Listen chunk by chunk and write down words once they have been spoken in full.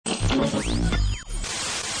Welcome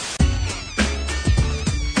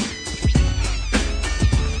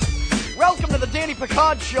to the Danny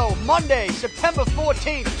Picard Show, Monday, September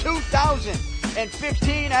 14th,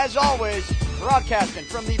 2015. As always, broadcasting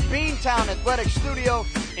from the Beantown Athletics Studio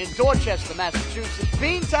in Dorchester, Massachusetts.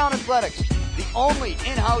 Beantown Athletics, the only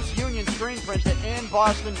in-house union screen printer in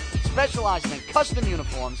Boston, specializing in custom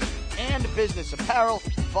uniforms and business apparel.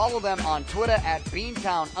 Follow them on Twitter at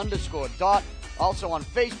Beantown_Dot. Also on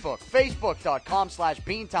Facebook,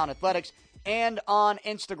 Facebook.com/Beantown Athletics, and on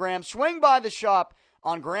Instagram. Swing by the shop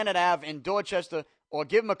on Granite Ave in Dorchester, or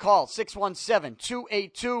give them a call,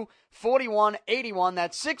 617-282-4181.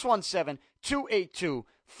 That's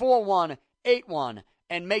 617-282-4181.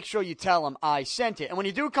 And make sure you tell them I sent it. And when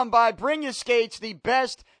you do come by, bring your skates, the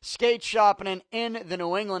best skate shopping in the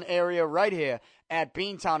New England area right here at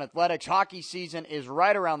Beantown Athletics. Hockey season is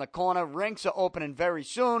right around the corner. Rinks are opening very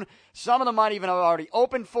soon. Some of them might even have already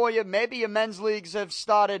opened for you. Maybe your men's leagues have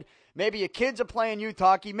started. Maybe your kids are playing youth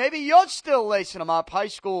hockey. Maybe you're still lacing them up, high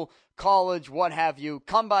school, college, what have you.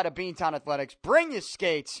 Come by to Beantown Athletics. Bring your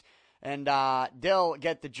skates, and they'll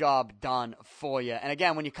get the job done for you. And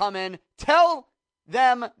again, when you come in, tell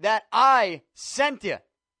them that I sent you.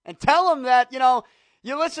 And tell them that,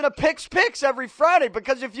 you listen to Picks every Friday.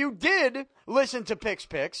 Because if you did listen to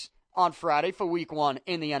Picks on Friday for week 1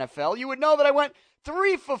 in the NFL, you would know that I went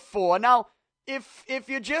 3 for 4. Now, if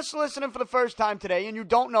you're just listening for the first time today and you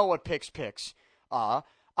don't know what Picks are,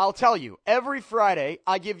 I'll tell you. Every Friday,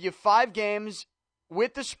 I give you 5 games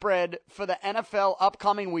with the spread for the NFL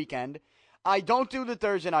upcoming weekend. I don't do the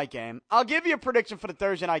Thursday night game. I'll give you a prediction for the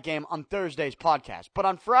Thursday night game on Thursday's podcast. But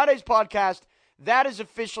on Friday's podcast, that is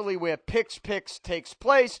officially where Picks takes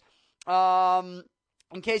place. In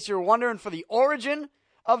case you're wondering for the origin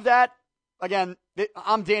of that, again,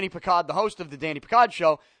 I'm Danny Picard, the host of the Danny Picard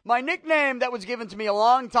Show. My nickname that was given to me a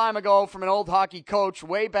long time ago from an old hockey coach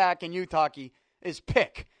way back in youth hockey is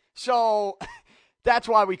Pick. So that's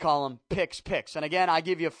why we call him Picks. And again, I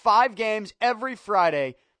give you 5 games every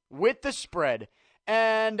Friday with the spread.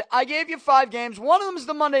 And I gave you 5 games. One of them is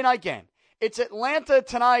the Monday night game. It's Atlanta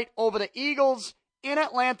tonight over the Eagles in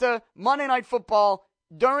Atlanta, Monday Night Football.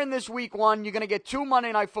 During this week 1, you're going to get 2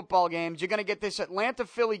 Monday Night Football games. You're going to get this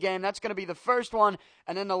Atlanta-Philly game. That's going to be the first one.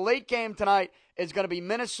 And then the late game tonight is going to be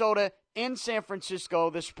Minnesota in San Francisco.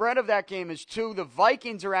 The spread of that game is 2. The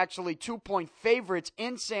Vikings are actually 2-point favorites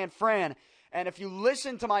in San Fran. And if you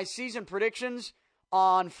listen to my season predictions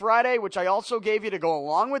on Friday, which I also gave you to go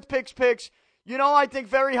along with Picks, I think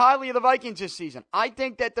very highly of the Vikings this season. I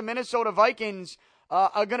think that the Minnesota Vikings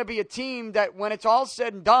are going to be a team that when it's all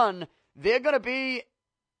said and done, they're going to be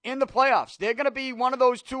in the playoffs. They're going to be one of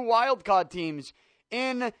those 2 wildcard teams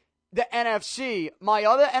in the NFC. My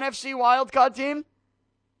other NFC wildcard team,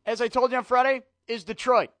 as I told you on Friday, is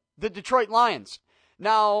Detroit, the Detroit Lions.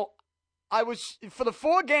 Now, I was, for the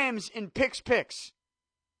 4 games in Picks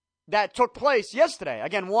that took place yesterday,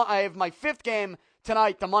 again, I have my 5th game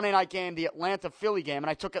tonight, the Monday night game, the Atlanta-Philly game, and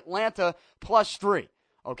I took Atlanta +3.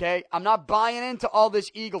 Okay, I'm not buying into all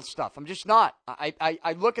this Eagles stuff. I'm just not.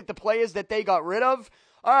 I look at the players that they got rid of.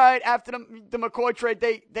 All right, after the McCoy trade,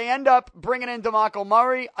 they end up bringing in DeMarco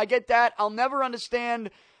Murray. I get that. I'll never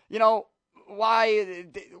understand, why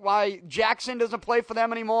Jackson doesn't play for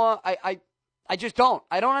them anymore. I just don't.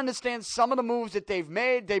 I don't understand some of the moves that they've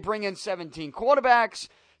made. They bring in 17 quarterbacks.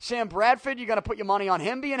 Sam Bradford, you're going to put your money on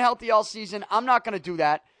him being healthy all season. I'm not going to do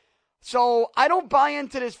that. So I don't buy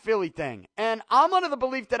into this Philly thing. And I'm under the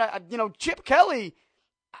belief that, Chip Kelly,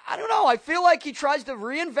 I don't know. I feel like he tries to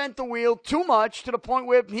reinvent the wheel too much to the point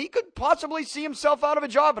where he could possibly see himself out of a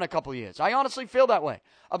job in a couple of years. I honestly feel that way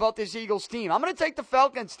about this Eagles team. I'm going to take the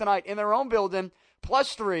Falcons tonight in their own building,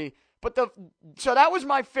 +3. So that was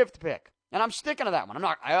my 5th pick. And I'm sticking to that one.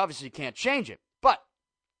 I obviously can't change it. But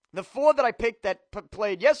the 4 that I picked that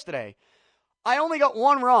played yesterday, I only got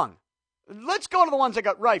 1 wrong. Let's go to the ones I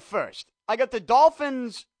got right first. I got the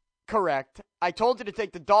Dolphins correct. I told you to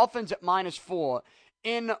take the Dolphins at -4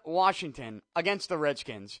 in Washington against the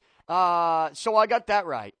Redskins. So I got that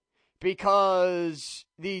right because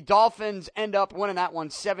the Dolphins end up winning that one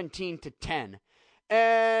 17-10.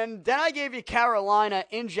 And then I gave you Carolina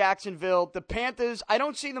in Jacksonville. The Panthers, I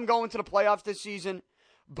don't see them going to the playoffs this season,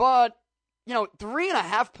 but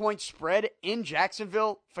 3.5 point spread in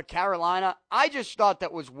Jacksonville for Carolina, I just thought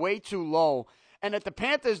that was way too low. And that the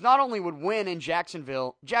Panthers not only would win in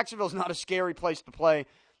Jacksonville's not a scary place to play,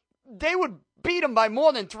 they would beat them by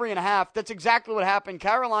more than 3.5. That's exactly what happened.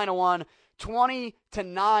 Carolina won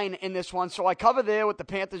 20-9 in this one. So I covered there with the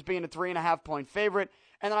Panthers being a 3.5 point favorite.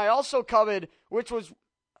 And then I also covered, which was,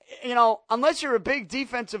 unless you're a big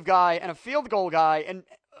defensive guy and a field goal guy, and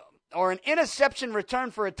or an interception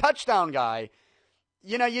return for a touchdown guy,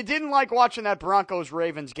 you didn't like watching that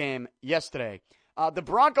Broncos-Ravens game yesterday. The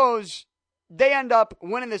Broncos, they end up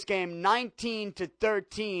winning this game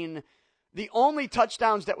 19-13. The only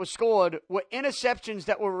touchdowns that were scored were interceptions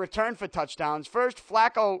that were returned for touchdowns. First,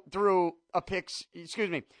 Peyton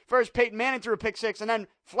Manning threw a pick six, and then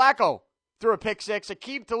Flacco threw a pick six.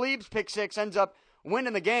 Aqib Talib's pick six ends up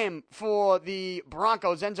winning the game for the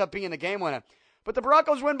Broncos, ends up being the game winner. But the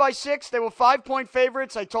Broncos win by 6. They were 5-point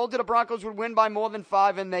favorites. I told you the Broncos would win by more than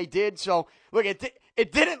 5, and they did. So, look,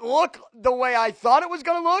 it didn't look the way I thought it was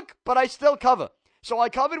going to look, but I still cover. So I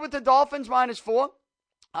covered with the Dolphins -4.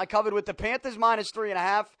 I covered with the Panthers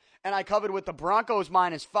 -3.5, and I covered with the Broncos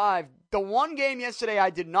 -5. The one game yesterday I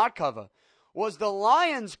did not cover was the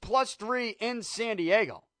Lions +3 in San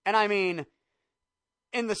Diego. And I mean,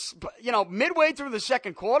 in the midway through the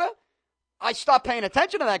second quarter, I stopped paying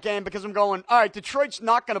attention to that game because I'm going, all right, Detroit's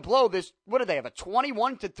not going to blow this. What did they have, a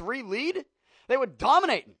 21-3 lead? They were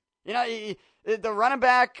dominating. The running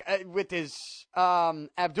back with his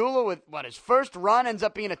Abdullah with his first run ends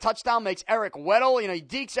up being a touchdown, makes Eric Weddle. He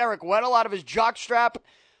dekes Eric Weddle out of his jock strap.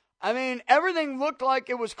 I mean, everything looked like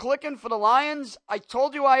it was clicking for the Lions. I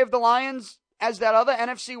told you I have the Lions as that other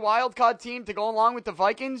NFC wildcard team to go along with the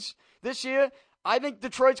Vikings this year. I think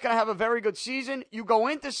Detroit's going to have a very good season. You go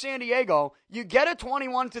into San Diego, you get a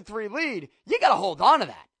 21-3 lead. You got to hold on to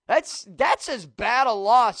that. That's as bad a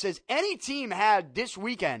loss as any team had this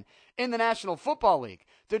weekend in the National Football League.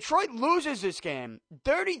 Detroit loses this game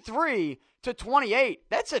 33-28.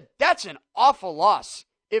 That's an awful loss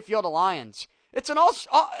if you're the Lions. It's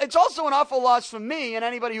also an awful loss for me and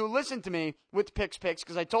anybody who listened to me with picks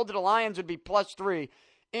because I told you the Lions would be +3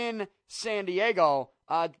 in San Diego.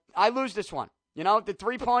 I lose this one. The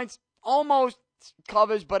 3 points almost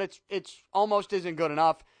covers, but it's almost isn't good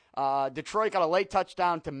enough. Detroit got a late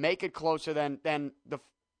touchdown to make it closer than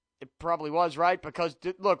it probably was, right? Because,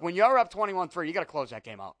 look, when you're up 21-3, you got to close that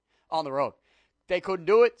game out on the road. They couldn't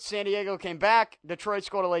do it. San Diego came back. Detroit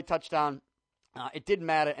scored a late touchdown. It didn't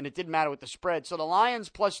matter, and it didn't matter with the spread. So the Lions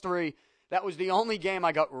 +3, that was the only game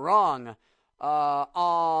I got wrong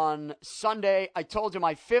on Sunday. I told you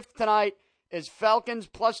my fifth tonight is Falcons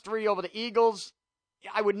 +3 over the Eagles.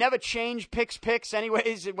 I would never change picks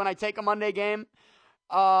anyways when I take a Monday game.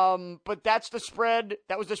 But that's the spread.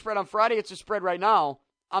 That was the spread on Friday. It's the spread right now.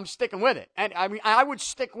 I'm sticking with it. And I mean, I would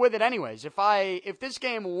stick with it anyways. If this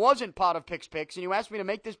game wasn't part of picks and you asked me to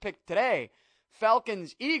make this pick today,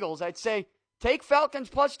 Falcons, Eagles, I'd say take Falcons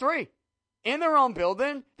 +3 in their own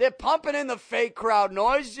building. They're pumping in the fake crowd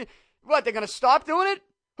noise. What, they're going to stop doing it?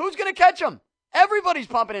 Who's going to catch them? Everybody's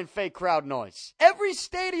pumping in fake crowd noise. Every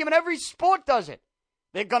stadium and every sport does it.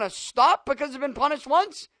 They're going to stop because they've been punished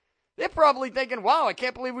once? They're probably thinking, wow, I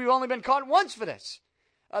can't believe we've only been caught once for this.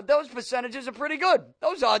 Those percentages are pretty good.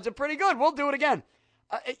 Those odds are pretty good. We'll do it again.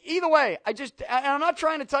 Either way, I'm not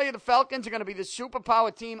trying to tell you the Falcons are going to be the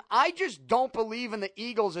superpower team. I just don't believe in the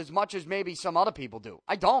Eagles as much as maybe some other people do.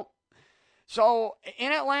 I don't. So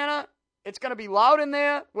in Atlanta, it's going to be loud in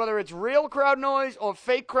there. Whether it's real crowd noise or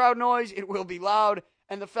fake crowd noise, it will be loud.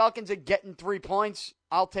 And the Falcons are getting 3 points.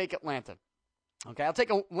 I'll take Atlanta. Okay, I'll take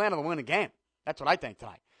Atlanta to win the game. That's what I think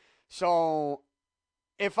tonight. So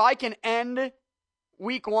if I can end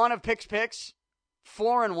week 1 of picks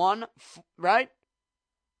 4-1, right?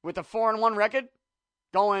 With a 4-1 record,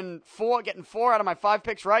 getting 4 out of my 5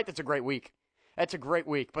 picks right, that's a great week. That's a great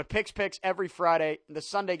week. But picks every Friday. The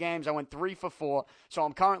Sunday games, I went 3 for 4. So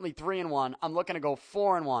I'm currently 3-1. I'm looking to go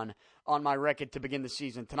 4-1 on my record to begin the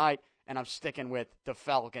season tonight. And I'm sticking with the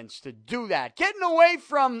Falcons to do that. Getting away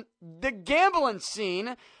from the gambling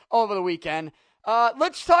scene over the weekend.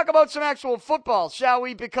 Let's talk about some actual football, shall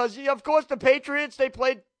we? Because, of course, the Patriots, they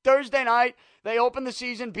played Thursday night. They opened the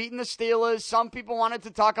season beating the Steelers. Some people wanted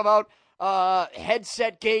to talk about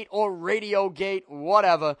headset gate or radio gate,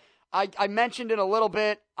 whatever. I mentioned it a little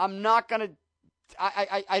bit. I'm not going to –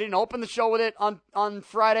 I didn't open the show with it on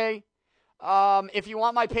Friday. If you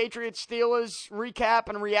want my Patriots-Steelers recap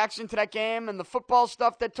and reaction to that game and the football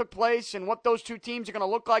stuff that took place and what those two teams are going to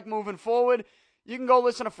look like moving forward, you can go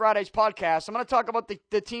listen to Friday's podcast. I'm going to talk about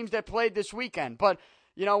the teams that played this weekend. But,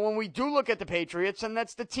 when we do look at the Patriots, and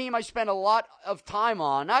that's the team I spend a lot of time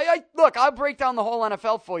on. Look, I'll break down the whole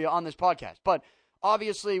NFL for you on this podcast. But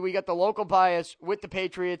obviously, we got the local bias with the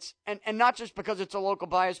Patriots, and not just because it's a local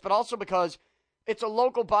bias, but also because it's a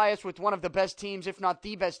local bias with one of the best teams, if not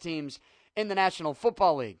the best teams, in the National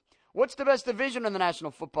Football League. What's the best division in the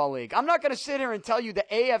National Football League? I'm not going to sit here and tell you the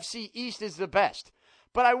AFC East is the best.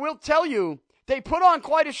 But I will tell you, they put on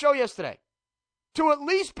quite a show yesterday to at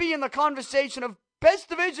least be in the conversation of best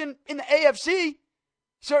division in the AFC.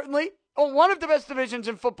 certainly. Or one of the best divisions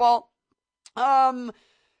in football.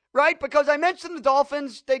 Right? Because I mentioned the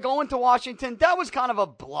Dolphins. They go into Washington. That was kind of a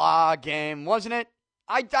blah game, wasn't it?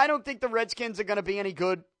 I don't think the Redskins are going to be any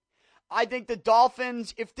good. I think the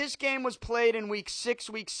Dolphins, if this game was played in week 6,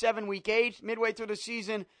 week 7, week 8, midway through the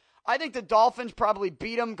season, I think the Dolphins probably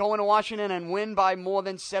beat them, go into Washington and win by more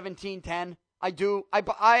than 17-10. I do.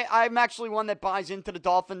 I'm actually one that buys into the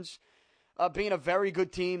Dolphins being a very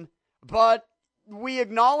good team. But we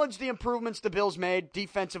acknowledge the improvements the Bills made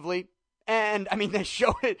defensively. And, I mean, they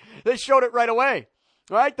showed it. They showed it right away.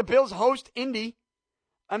 Right? The Bills host Indy.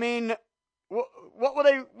 I mean, what were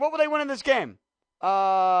they winning this game?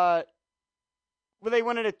 Were they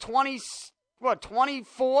winning it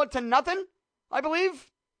 24-0, I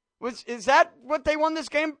believe? Is that what they won this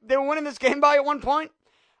game? They were winning this game by at one point?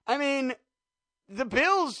 I mean, the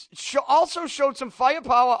Bills also showed some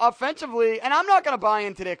firepower offensively, and I'm not going to buy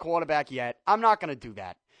into their quarterback yet. I'm not going to do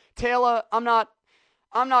that. Taylor, I'm not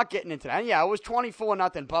getting into that. And yeah, it was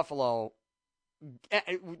 24-0 Buffalo.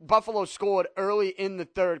 Buffalo scored early in the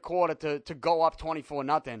third quarter to go up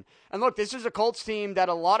 24-0. And look, this is a Colts team that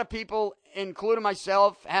a lot of people, including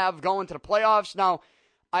myself, have going to the playoffs. Now,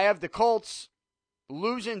 I have the Colts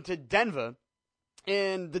losing to Denver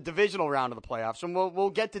in the divisional round of the playoffs, and we'll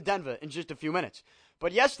get to Denver in just a few minutes.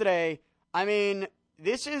 But yesterday, I mean,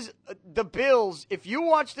 this is the Bills. If you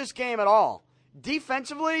watch this game at all,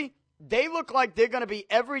 defensively, they look like they're going to be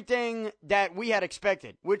everything that we had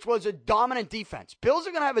expected, which was a dominant defense. Bills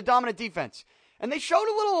are going to have a dominant defense. And they showed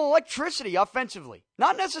a little electricity offensively.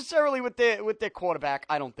 Not necessarily with their quarterback,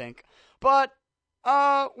 I don't think. But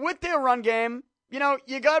with their run game, you know,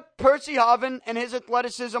 you got Percy Harvin and his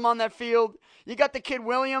athleticism on that field. You got the kid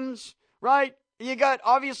Williams, right? You got,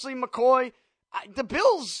 obviously, McCoy. The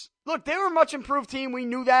Bills, look, they were a much improved team. We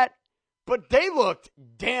knew that. But they looked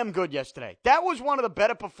damn good yesterday. That was one of the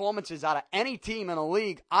better performances out of any team in the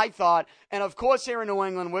league, I thought. And, of course, here in New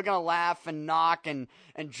England, we're going to laugh and knock and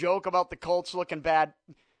joke about the Colts looking bad.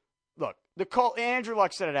 Look, Andrew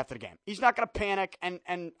Luck said it after the game. He's not going to panic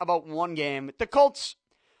and about one game.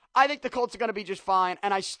 I think the Colts are going to be just fine.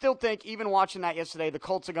 And I still think, even watching that yesterday, the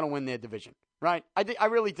Colts are going to win their division, right? I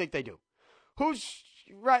really think they do.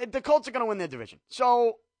 The Colts are going to win their division.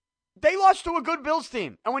 So they lost to a good Bills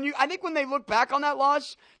team. And I think when they look back on that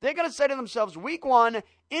loss, they're going to say to themselves, week 1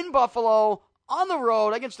 in Buffalo, on the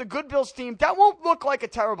road against a good Bills team, that won't look like a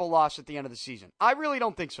terrible loss at the end of the season. I really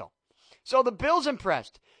don't think so. So the Bills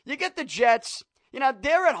impressed. You get the Jets. You know,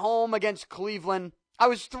 they're at home against Cleveland. I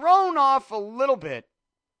was thrown off a little bit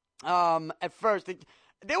at first.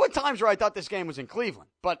 There were times where I thought this game was in Cleveland.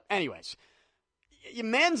 But anyways,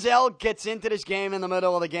 Manziel gets into this game in the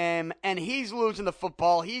middle of the game, and he's losing the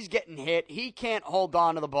football. He's getting hit. He can't hold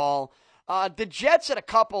on to the ball. The Jets had a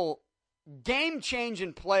couple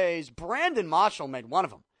game-changing plays. Brandon Marshall made one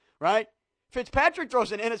of them, right? Fitzpatrick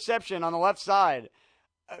throws an interception on the left side,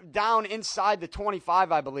 down inside the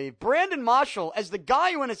 25, I believe. Brandon Marshall, as the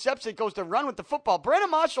guy who intercepts it, goes to run with the football.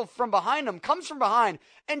 Brandon Marshall from behind him comes from behind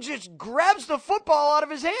and just grabs the football out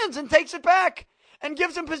of his hands and takes it back and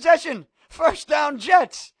gives him possession. First down,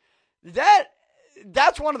 Jets.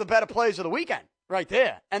 That's one of the better plays of the weekend right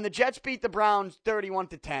there. And the Jets beat the Browns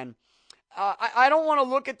 31-10. I don't want to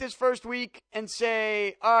look at this first week and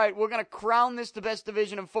say, all right, we're going to crown this the best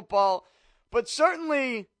division in football. But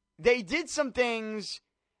certainly they did some things,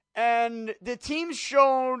 and the team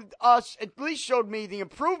showed us, at least showed me, the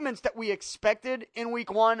improvements that we expected in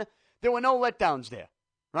week 1. There were no letdowns there,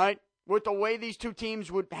 right? With the way these two teams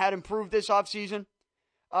had improved this offseason.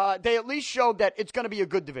 They at least showed that it's going to be a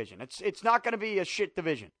good division. It's not going to be a shit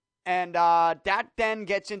division. And that then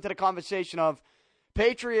gets into the conversation of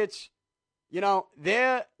Patriots. You know,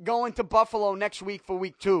 they're going to Buffalo next week for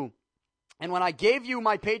week 2. And when I gave you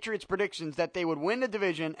my Patriots predictions that they would win the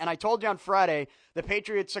division, and I told you on Friday the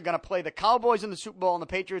Patriots are going to play the Cowboys in the Super Bowl and the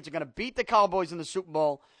Patriots are going to beat the Cowboys in the Super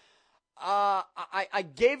Bowl, I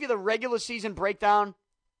gave you the regular season breakdown.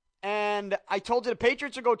 And I told you the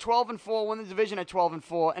Patriots would go 12-4, win the division at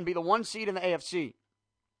 12-4, and be the 1 seed in the AFC.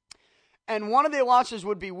 And one of their losses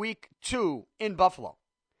would be week 2 in Buffalo.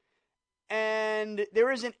 And there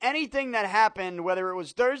isn't anything that happened, whether it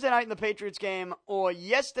was Thursday night in the Patriots game or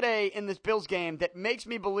yesterday in this Bills game, that makes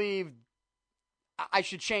me believe I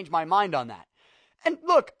should change my mind on that. And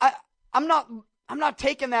look, I'm not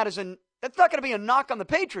taking that as that's not going to be a knock on the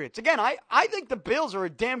Patriots. Again, I think the Bills are a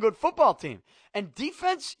damn good football team. And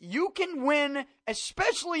defense, you can win,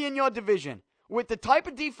 especially in your division, with the type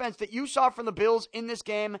of defense that you saw from the Bills in this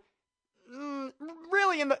game,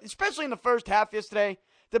 really, especially in the first half yesterday.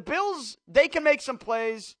 The Bills, they can make some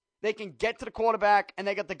plays. They can get to the quarterback, and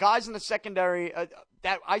they got the guys in the secondary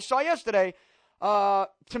that I saw yesterday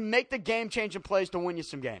to make the game-changing plays to win you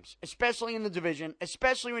some games, especially in the division,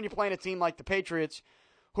 especially when you're playing a team like the Patriots,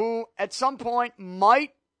 who at some point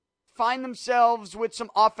might find themselves with some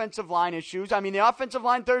offensive line issues. I mean, the offensive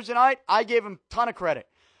line Thursday night, I gave him a ton of credit.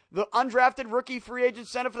 The undrafted rookie free agent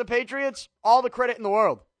center for the Patriots, all the credit in the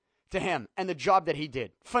world to him and the job that he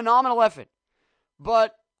did. Phenomenal effort.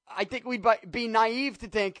 But I think we'd be naive to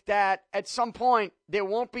think that at some point there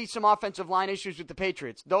won't be some offensive line issues with the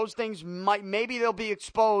Patriots. Those things maybe they'll be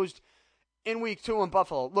exposed in week 2 in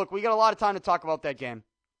Buffalo. Look, we got a lot of time to talk about that game.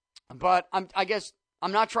 But I guess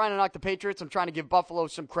I'm not trying to knock the Patriots. I'm trying to give Buffalo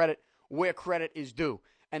some credit where credit is due.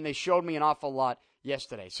 And they showed me an awful lot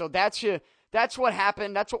yesterday. So that's what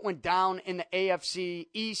happened. That's what went down in the AFC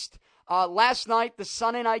East. Last night, the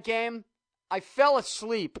Sunday night game, I fell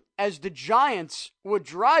asleep as the Giants were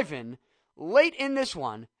driving late in this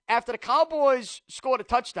one after the Cowboys scored a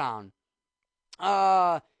touchdown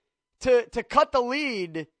to cut the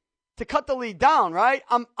lead down, right?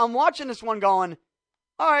 I'm watching this one going,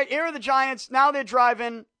 all right, here are the Giants. Now they're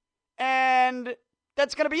driving, and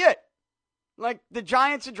that's going to be it. Like, the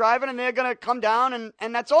Giants are driving, and they're going to come down,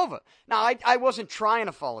 and that's over. Now, I wasn't trying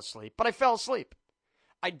to fall asleep, but I fell asleep.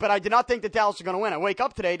 But I did not think that Dallas was going to win. I wake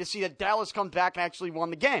up today to see that Dallas comes back and actually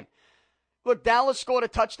won the game. Look, Dallas scored a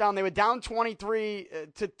touchdown. They were down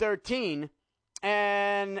 23-13,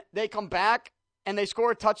 and they come back, and they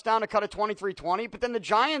score a touchdown to cut it 23-20. But then the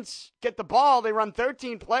Giants get the ball. They run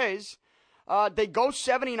 13 plays. They go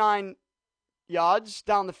 79 yards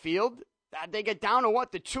down the field. They get down to,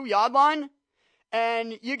 the 2-yard line?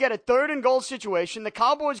 And you get a 3rd and goal situation. The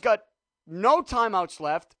Cowboys got no timeouts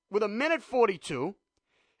left with 1:42.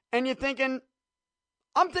 And I'm thinking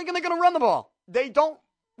they're going to run the ball. They don't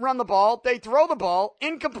run the ball. They throw the ball,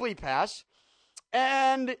 incomplete pass.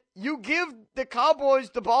 And you give the Cowboys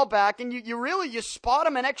the ball back, and you spot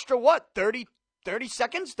them an extra, 30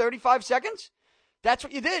 seconds, 35 seconds? That's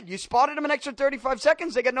what you did. You spotted them an extra 35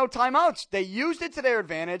 seconds. They got no timeouts. They used it to their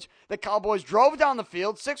advantage. The Cowboys drove down the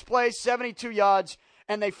field, 6 plays, 72 yards,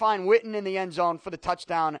 and they find Witten in the end zone for the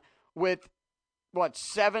touchdown with,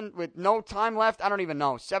 7, with no time left? I don't even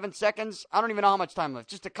know. 7 seconds? I don't even know how much time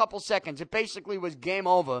left. Just a couple seconds. It basically was game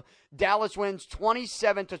over. Dallas wins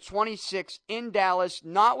 27-26 in Dallas,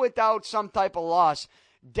 not without some type of loss.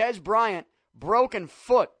 Des Bryant, broken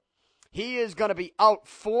foot. He is going to be out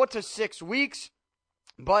 4 to 6 weeks.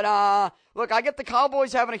 But, look, I get the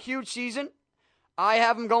Cowboys having a huge season. I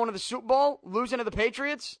have them going to the Super Bowl, losing to the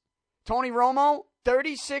Patriots. Tony Romo,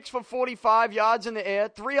 36 for 45 yards in the air,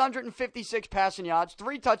 356 passing yards,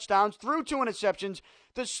 3 touchdowns, threw 2 interceptions.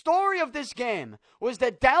 The story of this game was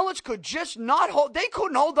that Dallas could just they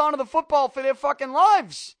couldn't hold on to the football for their fucking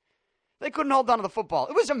lives. They couldn't hold on to the football.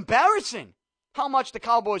 It was embarrassing how much the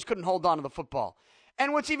Cowboys couldn't hold on to the football.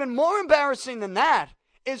 And what's even more embarrassing than that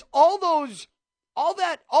is all those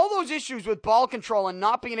issues with ball control and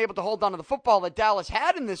not being able to hold on to the football that Dallas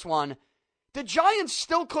had in this one. The Giants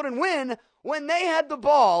still couldn't win when they had the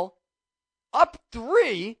ball up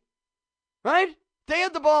 3, right? They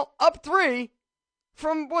had the ball up 3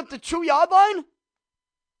 from, the 2-yard line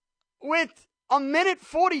with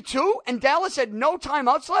 1:42, and Dallas had no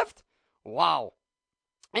timeouts left? Wow.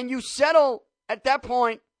 And you settle at that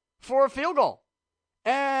point for a field goal.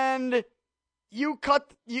 And you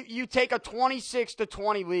take a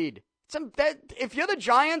 26-20 lead. If you're the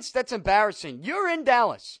Giants, that's embarrassing. You're in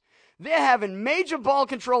Dallas. They're having major ball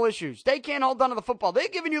control issues. They can't hold on to the football. They're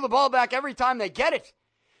giving you the ball back every time they get it.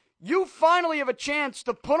 You finally have a chance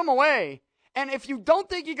to put them away. And if you don't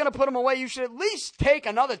think you're going to put them away, you should at least take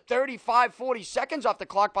another 35, 40 seconds off the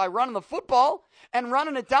clock by running the football and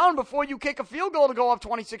running it down before you kick a field goal to go up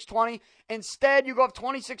 26-20. Instead, you go up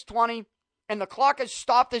 26-20, and the clock is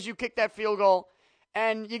stopped as you kick that field goal,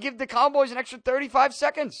 and you give the Cowboys an extra 35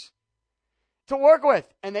 seconds to work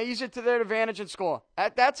with, and they use it to their advantage and score.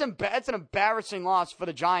 That's an embarrassing loss for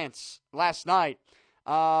the Giants last night.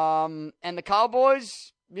 And the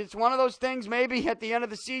Cowboys, it's one of those things maybe at the end of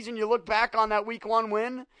the season you look back on that week 1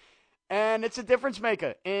 win, and it's a difference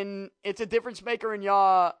maker. It's a difference maker in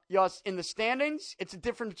your in the standings. It's a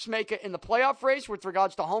difference maker in the playoff race with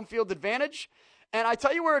regards to home field advantage. And I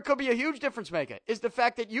tell you where it could be a huge difference maker is the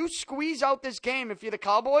fact that you squeeze out this game if you're the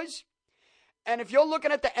Cowboys. And if you're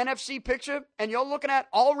looking at the NFC picture and you're looking at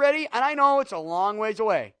already, and I know it's a long ways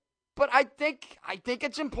away, but I think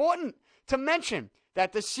it's important to mention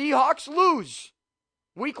that the Seahawks lose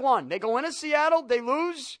week 1. They go into Seattle, they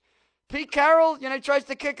lose. Pete Carroll, he tries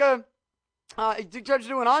to kick he tries to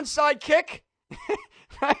do an onside kick,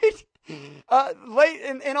 right? Late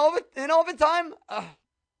in overtime.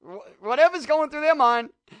 whatever's going through their mind.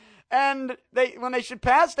 And when they should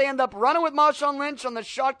pass, they end up running with Marshawn Lynch on the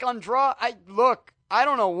shotgun draw. I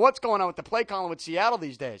don't know what's going on with the play calling with Seattle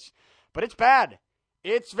these days, but it's bad.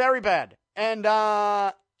 It's very bad. And,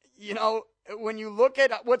 when you look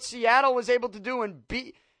at what Seattle was able to do and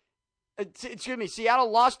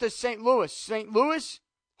Seattle lost to St. Louis. St. Louis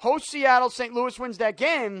hosts Seattle. St. Louis wins that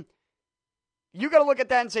game. You got to look at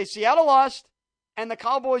that and say Seattle lost and the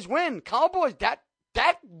Cowboys win. Cowboys,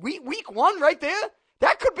 that week one right there,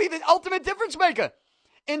 that could be the ultimate difference maker.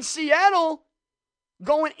 In Seattle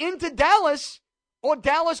going into Dallas or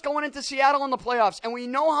Dallas going into Seattle in the playoffs. And we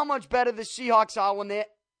know how much better the Seahawks are when they're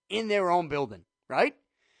in their own building, right?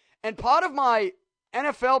 And part of my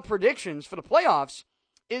NFL predictions for the playoffs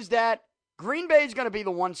is that Green Bay is going to be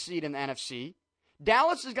the 1 seed in the NFC.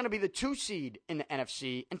 Dallas is going to be the 2 seed in the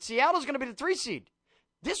NFC. And Seattle is going to be the 3 seed.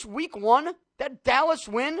 This week one, that Dallas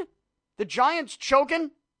win, the Giants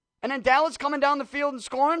choking, and then Dallas coming down the field and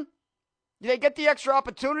scoring. They get the extra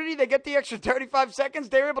opportunity. They get the extra 35 seconds.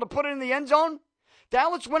 They're able to put it in the end zone.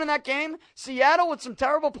 Dallas winning that game. Seattle with some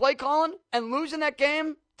terrible play calling and losing that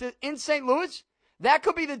game in St. Louis. That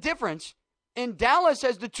could be the difference in Dallas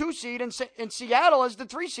as the 2 seed and Seattle as the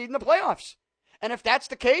 3 seed in the playoffs. And if that's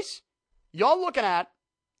the case, you're looking at,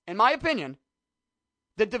 in my opinion,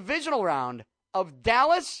 the divisional round of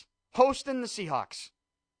Dallas hosting the Seahawks.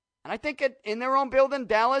 And I think in their own building,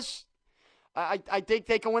 Dallas, I think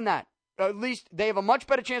they can win that. At least they have a much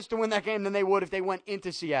better chance to win that game than they would if they went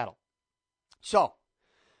into Seattle. So,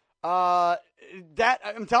 I'm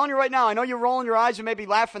telling you right now, I know you're rolling your eyes and maybe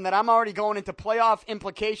laughing that I'm already going into playoff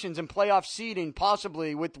implications and playoff seeding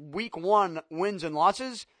possibly with week one wins and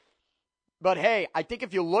losses. But hey, I think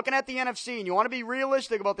if you're looking at the NFC and you want to be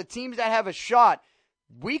realistic about the teams that have a shot,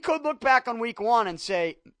 we could look back on week one and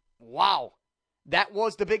say, wow, that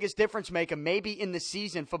was the biggest difference maker maybe in the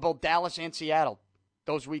season for both Dallas and Seattle,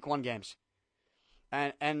 those week one games.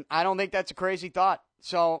 And I don't think that's a crazy thought.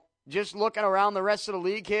 So just looking around the rest of the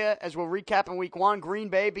league here as we're recapping week one, Green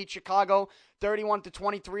Bay beat Chicago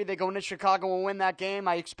 31-23. They go into Chicago and win that game.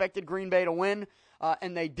 I expected Green Bay to win,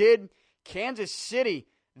 and they did. Kansas City,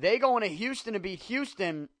 they go into Houston to beat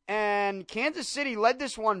Houston, and Kansas City led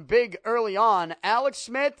this one big early on. Alex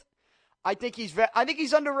Smith, I think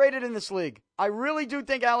he's underrated in this league. I really do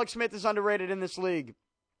think Alex Smith is underrated in this league.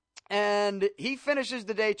 And he finishes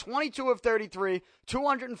the day 22 of 33,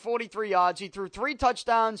 243 yards. He threw 3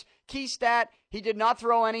 touchdowns. Key stat, he did not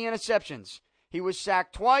throw any interceptions. He was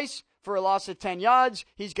sacked twice for a loss of 10 yards.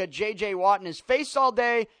 He's got J.J. Watt in his face all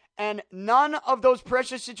day. And none of those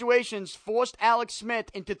pressure situations forced Alex Smith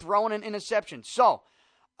into throwing an interception. So,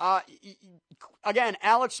 again,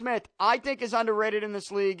 Alex Smith, I think, is underrated in this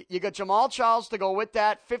league. You got Jamal Charles to go with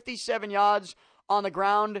that, 57 yards on the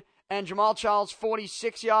ground. And Jamal Charles,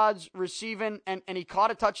 46 yards receiving, and he caught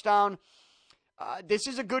a touchdown. This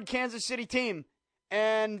is a good Kansas City team.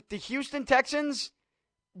 And the Houston Texans,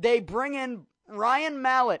 they bring in Ryan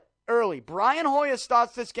Mallett early. Brian Hoyer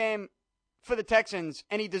starts this game for the Texans,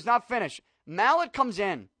 and he does not finish. Mallett comes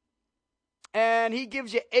in, and he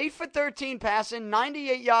gives you 8 for 13 passing,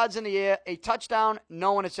 98 yards in the air, a touchdown,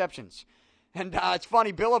 no interceptions. And it's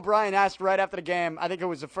funny, Bill O'Brien asked right after the game, I think it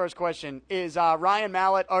was the first question, is Ryan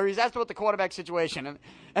Mallett, or he's asked about the quarterback situation.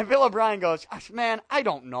 And Bill O'Brien goes, man, I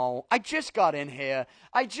don't know. I just got in here.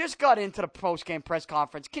 I just got into the post-game press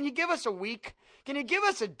conference. Can you give us a week? Can you give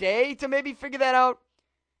us a day to maybe figure that out?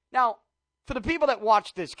 Now, for the people that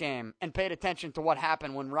watched this game and paid attention to what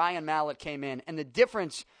happened when Ryan Mallett came in and the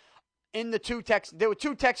difference in the there were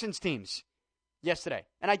 2 Texans teams yesterday.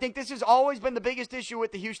 And I think this has always been the biggest issue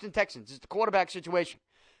with the Houston Texans, is the quarterback situation.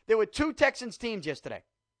 There were 2 Texans teams yesterday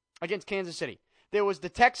against Kansas City. There was the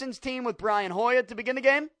Texans team with Brian Hoyer to begin the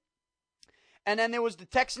game, and then there was the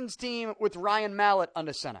Texans team with Ryan Mallett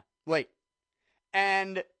under center late.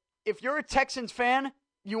 And if you're a Texans fan,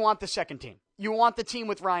 you want the second team. You want the team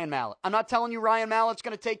with Ryan Mallett. I'm not telling you Ryan Mallett's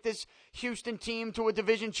going to take this Houston team to a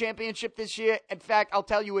division championship this year. In fact, I'll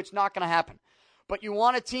tell you it's not going to happen. But you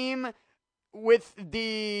want a team with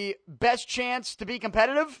the best chance to be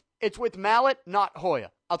competitive, it's with Mallett, not Hoyer.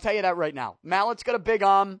 I'll tell you that right now. Mallett's got a big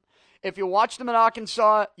arm. If you watched him in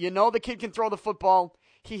Arkansas, you know the kid can throw the football.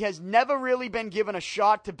 He has never really been given a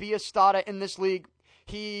shot to be a starter in this league.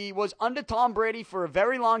 He was under Tom Brady for a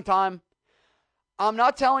very long time. I'm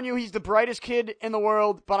not telling you he's the brightest kid in the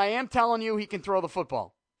world, but I am telling you he can throw the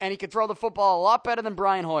football. And he can throw the football a lot better than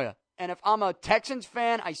Brian Hoyer. And if I'm a Texans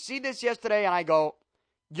fan, I see this yesterday and I go,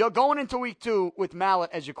 you're going into week 2 with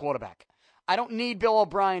Mallett as your quarterback. I don't need Bill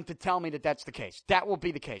O'Brien to tell me that that's the case. That will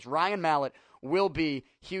be the case. Ryan Mallett will be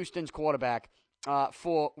Houston's quarterback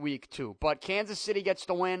for week 2. But Kansas City gets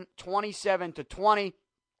the win, 27-20.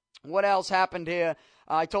 What else happened here?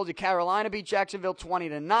 I told you Carolina beat Jacksonville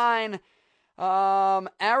 20-9.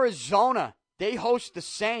 Arizona, they host the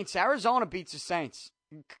Saints. Arizona beats the Saints.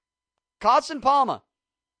 Carson Palmer,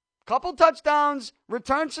 couple touchdowns,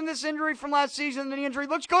 returns from this injury from last season, and the injury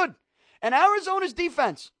looks good. And Arizona's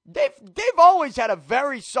defense, they've always had they've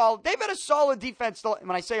had a solid defense.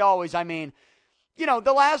 When I say always, I mean,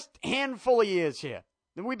 the last handful of years here.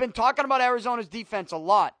 We've been talking about Arizona's defense a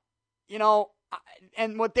lot,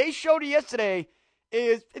 and what they showed yesterday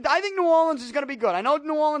is, I think New Orleans is going to be good. I know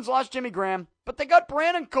New Orleans lost Jimmy Graham, but they got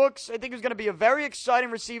Brandon Cooks. I think he's going to be a very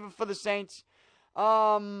exciting receiver for the Saints.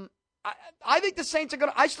 I think the Saints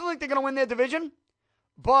I still think they're going to win their division,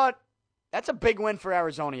 but that's a big win for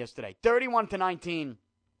Arizona yesterday. 31-19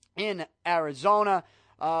 in Arizona.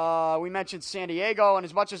 We mentioned San Diego, and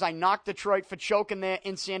as much as I knocked Detroit for choking there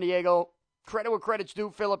in San Diego, credit where credit's due,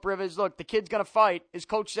 Phillip Rivers. Look, the kid's going to fight. His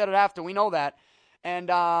coach said it after. We know that. And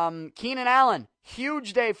Keenan Allen,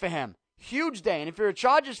 huge day for him. Huge day. And if you're a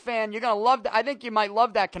Chargers fan, you're going to love that. I think you might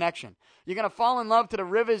love that connection. You're going to fall in love to the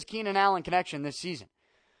Rivers-Keenan Allen connection this season.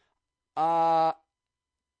 Denver,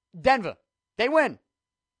 they win.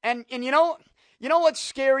 And you know what's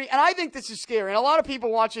scary? And I think this is scary. And a lot of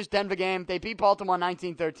people watch this Denver game. They beat Baltimore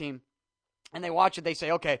 19-13. And they watch it. They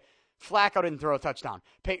say, okay, Flacco didn't throw a touchdown.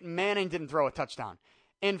 Peyton Manning didn't throw a touchdown.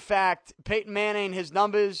 In fact, Peyton Manning, his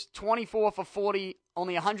numbers, 24 for 40,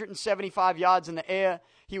 only 175 yards in the air.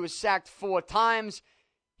 He was sacked 4 times.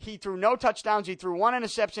 He threw no touchdowns. He threw 1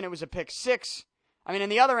 interception. It was a pick 6. I mean, on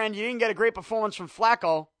the other end, you didn't get a great performance from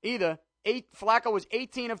Flacco either. Flacco was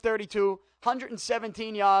 18 of 32,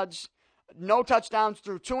 117 yards, no touchdowns,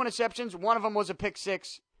 threw 2 interceptions. One of them was a pick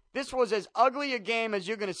 6. This was as ugly a game as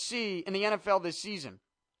you're going to see in the NFL this season.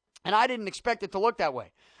 And I didn't expect it to look that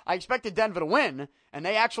way. I expected Denver to win, and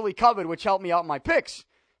they actually covered, which helped me out in my picks.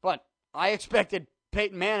 But I expected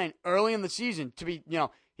Peyton Manning early in the season to be,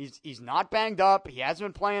 he's not banged up. He hasn't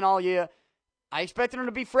been playing all year. I expected him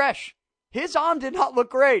to be fresh. His arm did not look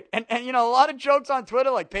great. And a lot of jokes on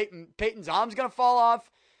Twitter like Peyton's arm's going to fall off.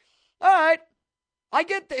 All right. I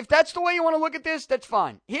get if that's the way you want to look at this, that's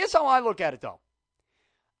fine. Here's how I look at it, though.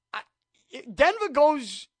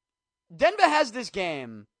 Denver has this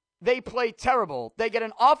game. They play terrible. They get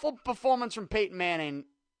an awful performance from Peyton Manning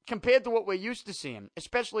compared to what we're used to seeing,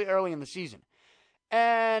 especially early in the season.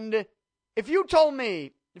 And if you told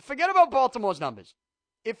me, forget about Baltimore's numbers.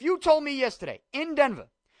 If you told me yesterday in Denver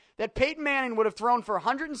that Peyton Manning would have thrown for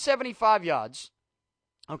 175 yards,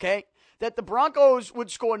 okay, that the Broncos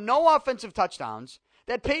would score no offensive touchdowns,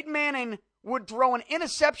 that Peyton Manning would throw an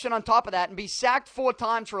interception on top of that and be sacked 4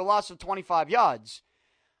 times for a loss of 25 yards,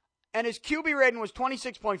 and his QB rating was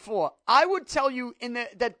 26.4, I would tell you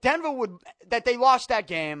that they lost that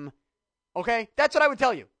game, okay? That's what I would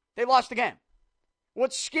tell you. They lost the game.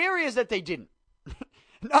 What's scary is that they didn't.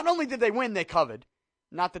 Not only did they win, they covered.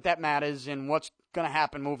 Not that matters in what's going to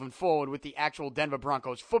happen moving forward with the actual Denver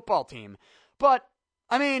Broncos football team. But,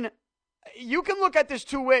 I mean, you can look at this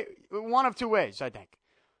one of two ways, I think.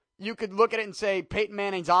 You could look at it and say Peyton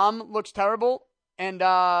Manning's arm looks terrible, and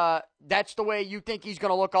that's the way you think he's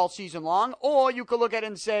going to look all season long. Or you could look at it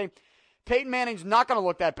and say Peyton Manning's not going to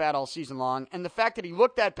look that bad all season long, and the fact that he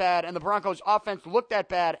looked that bad and the Broncos offense looked that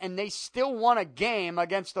bad and they still won a game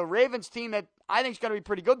against the Ravens team that I think is going to be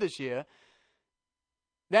pretty good this year,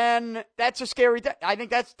 then that's a scary thing. I think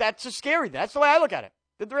that's a scary thing. That's the way I look at it.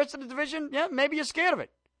 The rest of the division, yeah, maybe you're scared of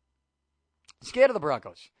it. Scared of the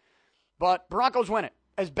Broncos. But Broncos win it.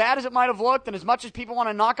 As bad as it might have looked and as much as people want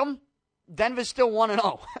to knock them, Denver's still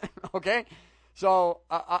 1-0. Okay? So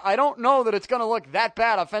I don't know that it's going to look that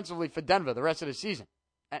bad offensively for Denver the rest of the season.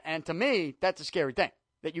 And to me, that's a scary thing.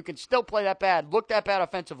 That you can still play that bad, look that bad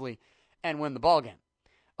offensively, and win the ballgame.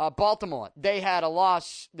 Baltimore, they had a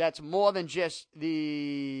loss that's more than just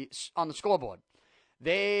on the scoreboard.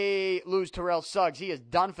 They lose Terrell Suggs. He is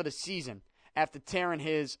done for the season after tearing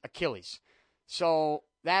his Achilles. So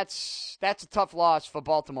that's a tough loss for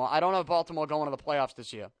Baltimore. I don't have Baltimore going to the playoffs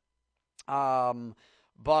this year.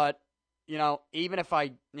 But even if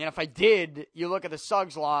I did, you look at the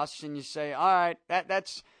Suggs loss and you say, all right,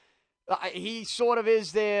 that's. He sort of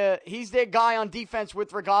is he's their guy on defense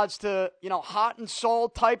with regards to, heart and soul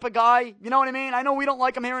type of guy. You know what I mean? I know we don't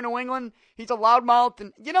like him here in New England. He's a loudmouth.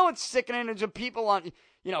 And, it's sickening. There's people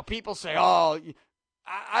people say, oh,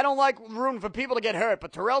 I don't like rooting for people to get hurt.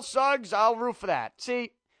 But Terrell Suggs, I'll root for that.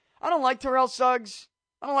 See, I don't like Terrell Suggs.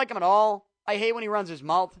 I don't like him at all. I hate when he runs his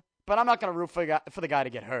mouth. But I'm not going to root for the guy to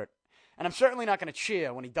get hurt. And I'm certainly not going to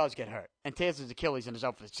cheer when he does get hurt and tears his Achilles and is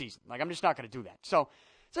out for the season. I'm just not going to do that. So,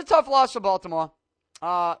 it's a tough loss for Baltimore,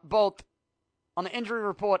 both on the injury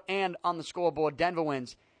report and on the scoreboard. Denver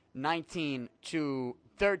wins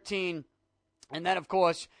 19-13. And then, of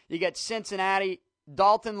course, you get Cincinnati.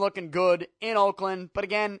 Dalton looking good in Oakland. But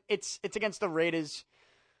again, it's against the Raiders.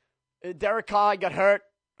 Derek Carr got hurt.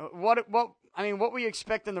 What were you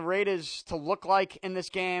expecting the Raiders to look like in this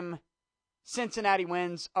game? Cincinnati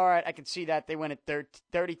wins. All right, I can see that. They win at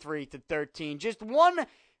 33-13. Just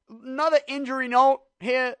another injury note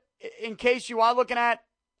here in case you are looking at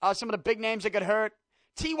some of the big names that got hurt.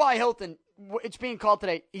 T.Y. Hilton, it's being called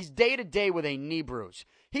today, he's day-to-day with a knee bruise.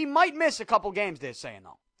 He might miss a couple games, they're saying,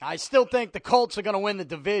 though. I still think the Colts are going to win the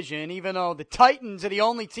division, even though the Titans are the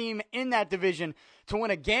only team in that division to win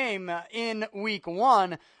a game in Week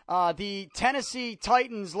 1. The Tennessee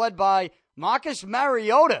Titans, led by Marcus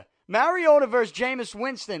Mariota. Mariota versus Jameis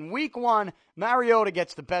Winston. Week 1, Mariota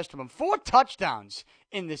gets the best of him. 4 touchdowns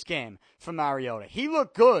in this game for Mariota. He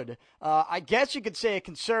looked good. I guess you could say a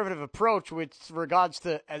conservative approach with regards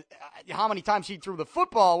to how many times he threw the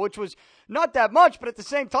football, which was not that much, but at the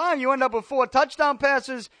same time, you end up with 4 touchdown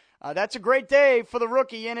passes. That's a great day for the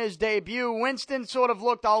rookie in his debut. Winston sort of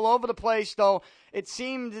looked all over the place, though. It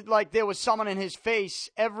seemed like there was someone in his face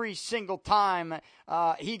every single time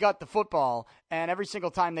he got the football and every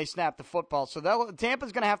single time they snapped the football. So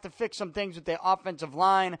Tampa's going to have to fix some things with their offensive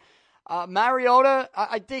line. Mariota,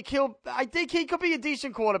 I think he could be a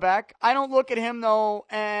decent quarterback. I don't look at him, though,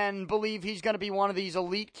 and believe he's going to be one of these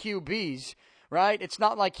elite QBs, right? It's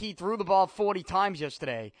not like he threw the ball 40 times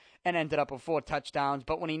yesterday and ended up with 4 touchdowns.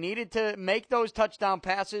 But when he needed to make those touchdown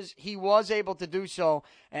passes, he was able to do so,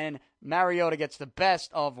 and Mariota gets the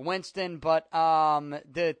best of Winston. But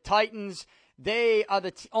the Titans, they are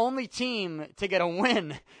the only team to get a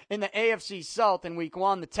win in the AFC South in Week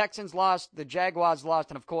 1. The Texans lost, the Jaguars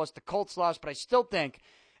lost, and, of course, the Colts lost. But I still think,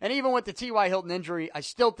 and even with the T.Y. Hilton injury, I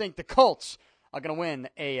still think the Colts are going to win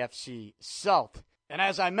the AFC South. And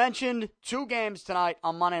as I mentioned, 2 games tonight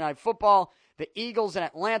on Monday Night Football. The Eagles and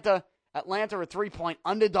Atlanta. Atlanta are a 3-point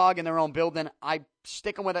underdog in their own building. I'm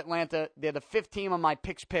sticking with Atlanta. They're the 5th team on my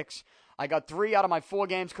picks. I got 3 out of my 4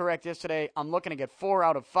 games correct yesterday. I'm looking to get 4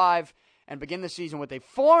 out of 5 and begin the season with a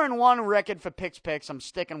 4-1 record for picks. I'm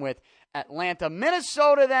sticking with Atlanta.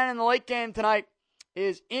 Minnesota then in the late game tonight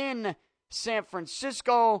is in San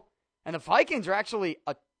Francisco. And the Vikings are actually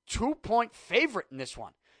a 2-point favorite in this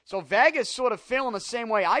one. So Vegas sort of feeling the same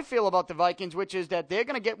way I feel about the Vikings, which is that they're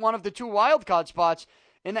going to get one of the 2 wild card spots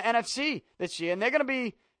in the NFC this year, and they're going to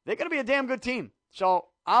be a damn good team. So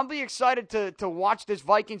I'll be excited to watch this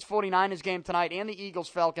Vikings 49ers game tonight and the Eagles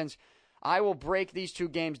Falcons. I will break these 2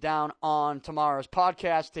 games down on tomorrow's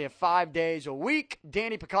podcast. They have 5 days a week.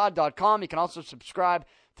 DannyPicard.com. You can also subscribe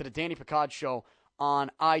to the Danny Picard Show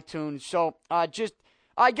on iTunes. So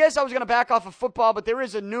I guess I was going to back off of football, but there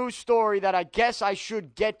is a news story that I guess I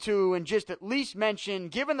should get to and just at least mention,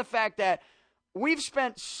 given the fact that we've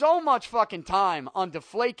spent so much fucking time on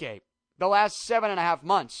Deflategate the last 7.5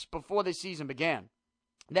 months before the season began,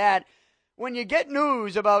 that when you get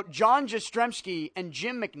news about John Jastrzemski and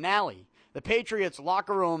Jim McNally, the Patriots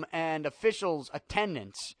locker room and officials'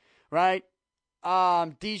 attendance, right?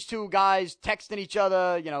 These 2 guys texting each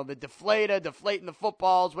other, the deflator, deflating the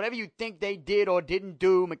footballs, whatever you think they did or didn't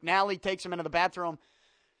do. McNally takes them into the bathroom.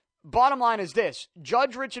 Bottom line is this.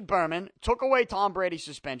 Judge Richard Berman took away Tom Brady's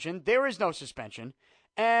suspension. There is no suspension.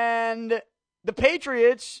 And the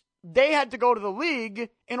Patriots, they had to go to the league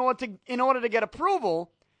in order to get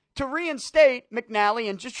approval to reinstate McNally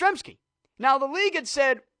and Jastrzemski. Now, the league had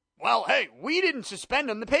said, well, hey, we didn't suspend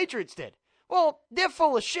them. The Patriots did. Well, they're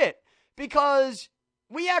full of shit. Because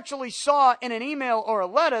we actually saw in an email or a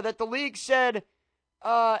letter that the league said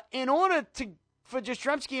in order for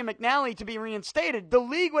Jastrzemski and McNally to be reinstated, the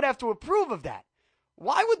league would have to approve of that.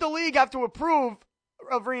 Why would the league have to approve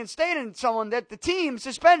of reinstating someone that the team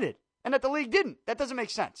suspended and that the league didn't? That doesn't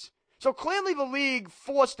make sense. So clearly the league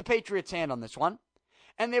forced the Patriots' hand on this one.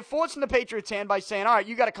 And they're forcing the Patriots' hand by saying, all right,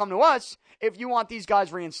 you got to come to us if you want these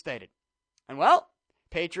guys reinstated. And well,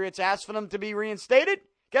 Patriots asked for them to be reinstated.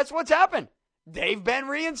 Guess what's happened? They've been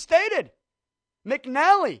reinstated.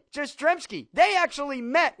 McNally, Jastrzemski, they actually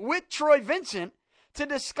met with Troy Vincent to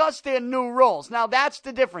discuss their new roles. Now, that's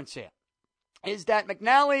the difference here, is that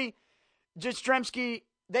McNally, Jastrzemski,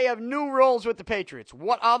 they have new roles with the Patriots.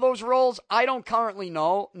 What are those roles? I don't currently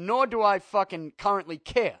know, nor do I fucking currently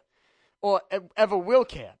care or ever will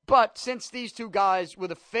care. But since these 2 guys were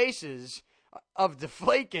the faces of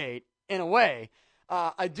Deflategate, in a way,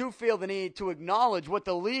 I do feel the need to acknowledge what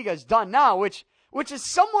the league has done now, which is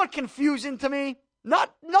somewhat confusing to me.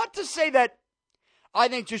 Not to say that I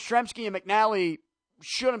think Jastrzemski and McNally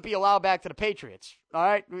shouldn't be allowed back to the Patriots. All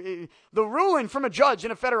right? The ruling from a judge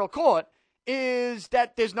in a federal court is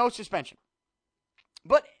that there's no suspension.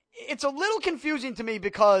 But it's a little confusing to me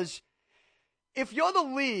because if you're the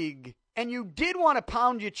league and you did want to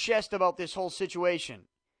pound your chest about this whole situation,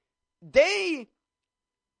 they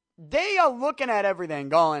are looking at everything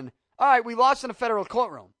going, all right, we lost in a federal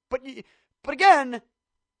courtroom. But again,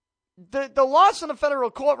 the loss in the federal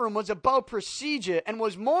courtroom was about procedure and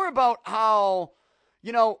was more about how,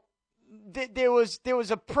 there was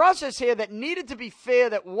a process here that needed to be fair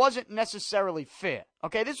that wasn't necessarily fair.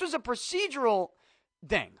 Okay, this was a procedural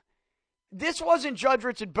thing. This wasn't Judge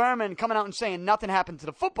Richard Berman coming out and saying nothing happened to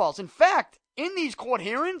the footballs. In fact, in these court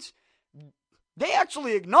hearings, they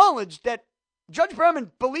actually acknowledged that Judge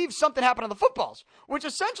Berman believes something happened to the footballs, which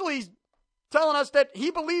essentially is telling us that he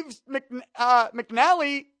believes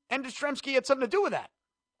McNally and Jastrzemski had something to do with that.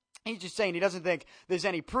 He's just saying he doesn't think there's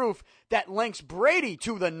any proof that links Brady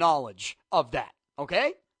to the knowledge of that,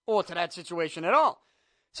 okay? Or to that situation at all.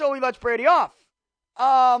 So he lets Brady off.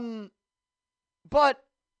 But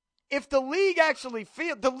if the league actually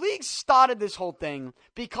the league started this whole thing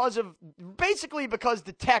because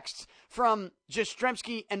the texts from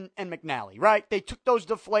Jastrzemski and McNally, right? They took those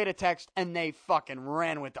deflated texts and they fucking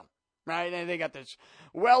ran with them. Right? And they got this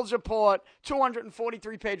Wells report,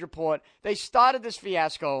 243-page report. They started this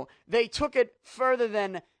fiasco. They took it further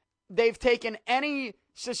than they've taken any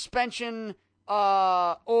suspension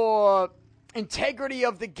or integrity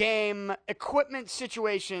of the game, equipment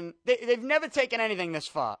situation. They've never taken anything this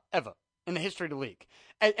far, ever, in the history of the league.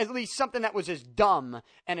 At least something that was as dumb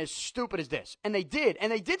and as stupid as this. And they did.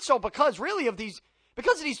 And they did so because of these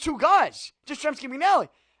two guys, Jastrzemski and McNally.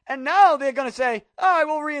 And now they're going to say, all right,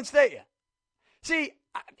 we'll reinstate you. See,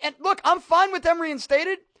 and look, I'm fine with them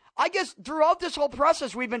reinstated. I guess throughout this whole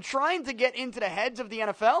process, we've been trying to get into the heads of the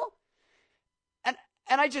NFL. And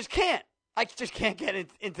I just can't. I just can't get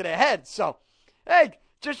into their heads. So, hey,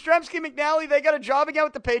 Jastrzemski, McNally, they got a job again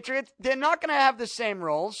with the Patriots. They're not going to have the same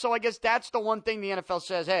roles. So I guess that's the one thing the NFL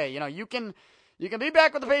says, hey, you can be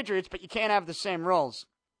back with the Patriots, but you can't have the same roles.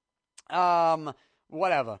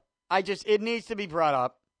 Whatever. It needs to be brought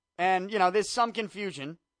up. And, there's some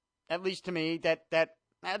confusion, at least to me, that the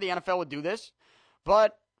NFL would do this.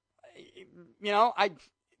 But,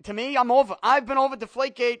 to me, I'm over. I've been over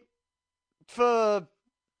Deflategate for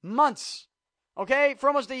months, okay? For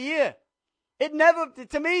almost a year.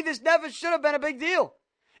 To me, this never should have been a big deal.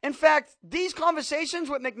 In fact, these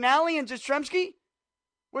conversations with McNally and Jastrzemski,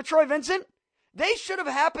 with Troy Vincent, they should have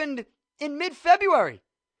happened in mid-February.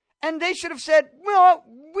 And they should have said, well,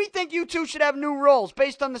 we think you two should have new roles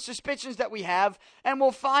based on the suspicions that we have, and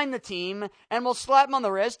we'll find the team, and we'll slap them on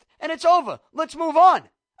the wrist, and it's over. Let's move on.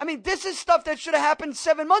 I mean, this is stuff that should have happened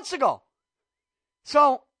 7 months ago.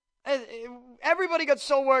 So, everybody got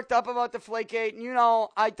so worked up about Deflategate, and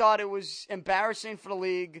I thought it was embarrassing for the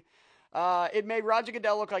league. It made Roger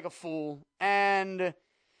Goodell look like a fool, and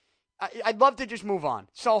I'd love to just move on.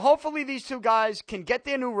 So hopefully these two guys can get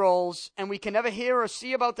their new roles and we can never hear or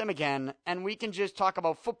see about them again and we can just talk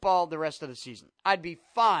about football the rest of the season. I'd be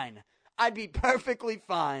fine. I'd be perfectly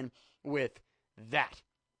fine with that.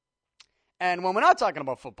 And when we're not talking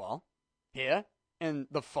about football here in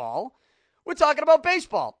the fall, we're talking about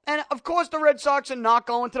baseball. And of course the Red Sox are not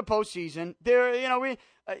going to the postseason.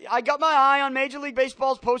 I got my eye on Major League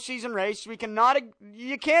Baseball's postseason race.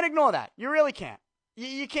 You can't ignore that. You really can't.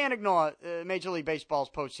 You can't ignore Major League Baseball's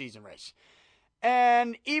postseason race.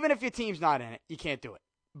 And even if your team's not in it, you can't do it.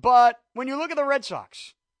 But when you look at the Red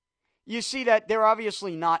Sox, you see that they're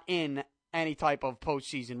obviously not in any type of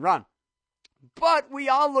postseason run. But we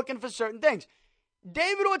are looking for certain things.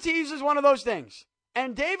 David Ortiz is one of those things.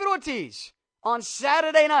 And David Ortiz, on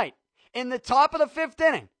Saturday night, in the top of the fifth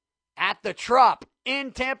inning, at the Trop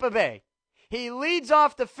in Tampa Bay, he leads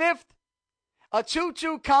off the fifth. A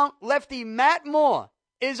 2-2 count, lefty Matt Moore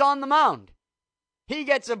is on the mound. He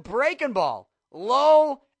gets a breaking ball,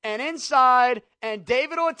 low and inside, and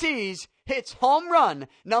David Ortiz hits home run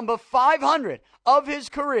number 500 of his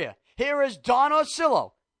career. Here is Don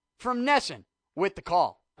Orsillo from Nesson with the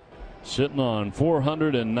call. Sitting on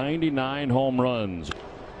 499 home runs.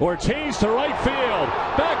 Ortiz to right field.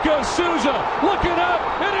 Back goes Souza. Looking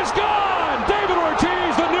up. It is gone. David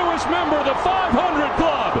Ortiz, the newest member of the 500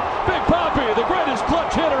 Club. Big Papi, the greatest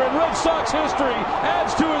clutch hitter in Red Sox history,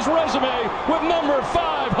 adds to his resume with number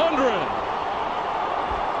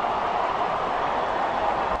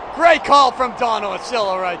 500. Great call from Don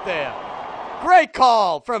Orsillo right there. Great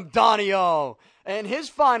call from Donnie O. In his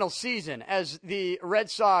final season as the Red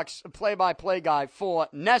Sox play-by-play guy for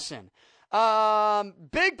Nesson.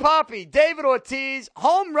 Big Papi, David Ortiz,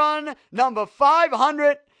 home run number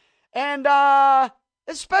 500. And a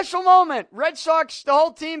special moment. Red Sox, the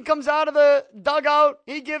whole team comes out of the dugout.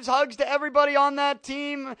 He gives hugs to everybody on that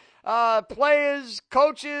team, players,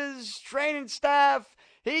 coaches, training staff.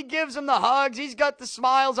 He gives them the hugs. He's got the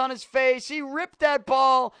smiles on his face. He ripped that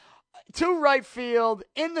ball to right field,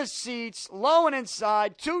 in the seats, low and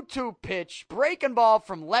inside, 2-2 pitch, breaking ball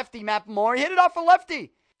from lefty Mappamore. He hit it off a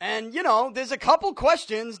lefty. And, there's a couple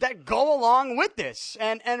questions that go along with this.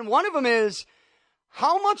 And one of them is,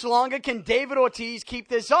 how much longer can David Ortiz keep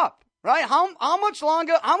this up, right? How much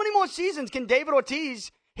longer, how many more seasons can David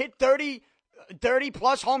Ortiz hit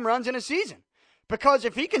 30-plus home runs in a season? Because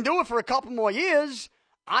if he can do it for a couple more years,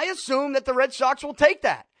 I assume that the Red Sox will take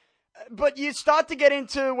that. But you start to get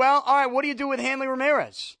into, well, all right, what do you do with Hanley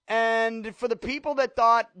Ramirez? And for the people that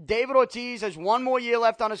thought David Ortiz has one more year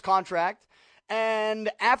left on his contract, and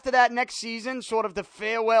after that next season, sort of the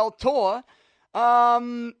farewell tour,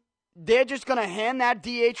 they're just going to hand that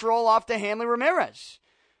DH role off to Hanley Ramirez.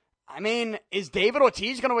 I mean, is David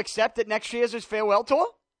Ortiz going to accept that next year's his farewell tour?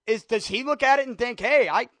 Does he look at it and think, hey,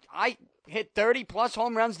 I hit 30-plus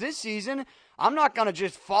home runs this season. I'm not going to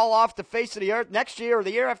just fall off the face of the earth next year or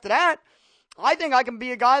the year after that. I think I can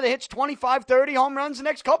be a guy that hits 25, 30 home runs the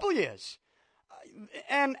next couple of years.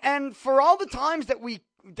 And for all the times that we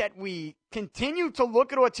continue to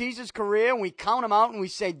look at Ortiz's career and we count him out and we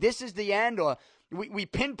say this is the end, or we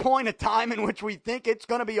pinpoint a time in which we think it's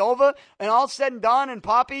going to be over and all said and done, and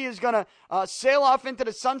Papi is going to sail off into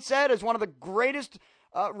the sunset as one of the greatest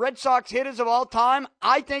Red Sox hitters of all time.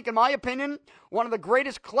 I think, in my opinion, one of the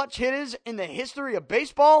greatest clutch hitters in the history of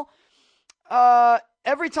baseball.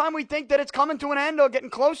 Every time we think that it's coming to an end or getting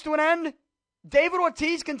close to an end, David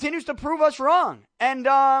Ortiz continues to prove us wrong. And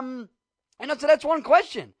so that's one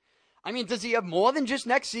question. I mean, does he have more than just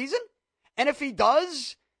next season? And if he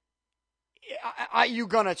does, are you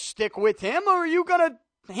going to stick with him, or are you going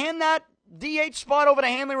to hand that DH spot over to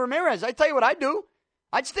Hanley Ramirez? I tell you what I'd do.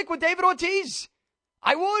 I'd stick with David Ortiz.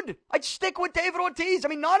 I would. I'd stick with David Ortiz. I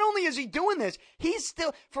mean, not only is he doing this, he's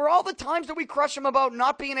still, for all the times that we crush him about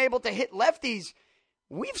not being able to hit lefties,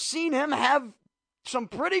 we've seen him have some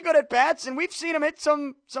pretty good at-bats, and we've seen him hit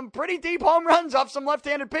some pretty deep home runs off some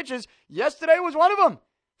left-handed pitches. Yesterday was one of them.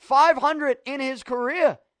 500 in his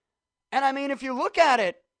career. And, I mean, if you look at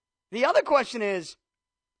it, the other question is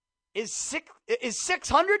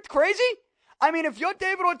 600 crazy? I mean, if you're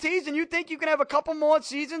David Ortiz and you think you can have a couple more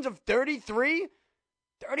seasons of 33,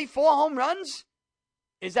 34 home runs,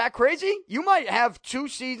 is that crazy? You might have 2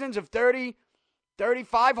 seasons of 30,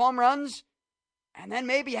 35 home runs, and then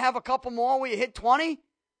maybe have a couple more where you hit 20.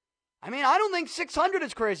 I mean, I don't think 600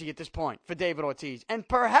 is crazy at this point for David Ortiz. And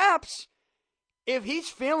perhaps if he's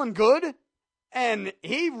feeling good and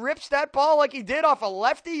he rips that ball like he did off a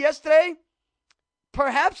lefty yesterday,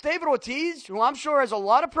 perhaps David Ortiz, who I'm sure has a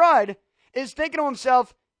lot of pride, is thinking to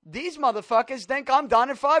himself, these motherfuckers think I'm done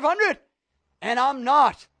at 500. And I'm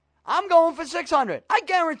not. I'm going for 600. I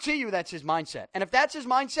guarantee you that's his mindset. And if that's his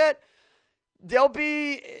mindset, there'll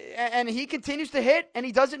be, and he continues to hit, and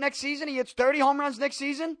he does it next season, he hits 30 home runs next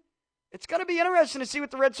season, it's going to be interesting to see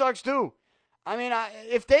what the Red Sox do. I mean,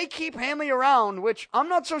 if they keep Hanley around, which I'm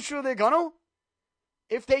not so sure they're going to,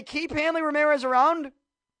 if they keep Hanley Ramirez around,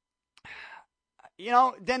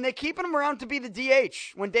 then they're keeping him around to be the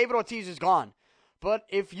DH when David Ortiz is gone. But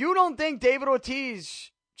if you don't think David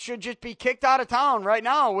Ortiz should just be kicked out of town right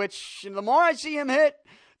now, which the more I see him hit,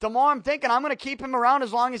 the more I'm thinking I'm going to keep him around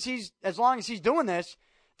as long as he's doing this,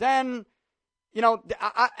 then,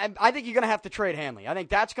 I think you're going to have to trade Hanley. I think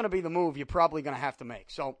that's going to be the move you're probably going to have to make.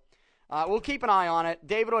 So we'll keep an eye on it.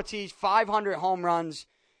 David Ortiz, 500 home runs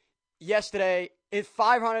yesterday. His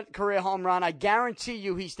 500th career home run. I guarantee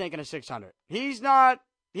you he's thinking of 600. He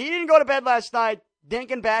didn't go to bed last night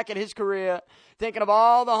thinking back at his career, thinking of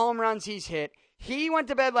all the home runs he's hit. He went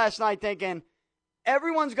to bed last night thinking,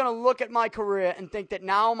 everyone's going to look at my career and think that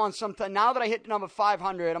now now that I hit number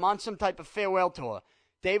 500, I'm on some type of farewell tour.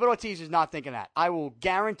 David Ortiz is not thinking that. I will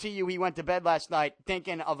guarantee you he went to bed last night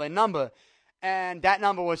thinking of a number, and that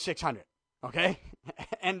number was 600. Okay?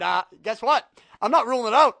 And guess what? I'm not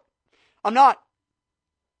ruling it out. I'm not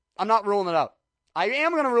ruling it out. I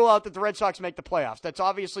am going to rule out that the Red Sox make the playoffs. That's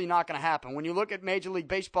obviously not going to happen. When you look at Major League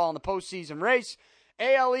Baseball in the postseason race,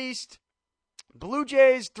 AL East, Blue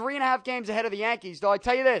Jays 3.5 games ahead of the Yankees. Though I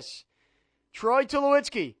tell you this, Troy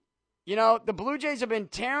Tulowitzki, the Blue Jays have been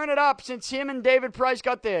tearing it up since him and David Price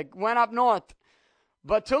went up north.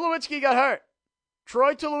 But Tulowitzki got hurt.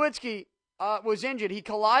 Troy Tulowitzki was injured. He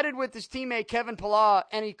collided with his teammate Kevin Pillar,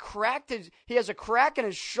 and he has a crack in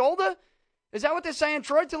his shoulder. Is that what they're saying?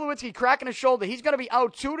 Troy Tulowitzki cracking his shoulder. He's going to be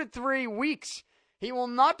out 2 to 3 weeks. He will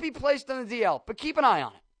not be placed on the DL, but keep an eye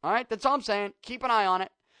on it. All right? That's all I'm saying. Keep an eye on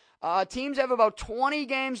it. Teams have about 20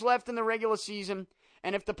 games left in the regular season,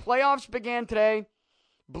 and if the playoffs began today,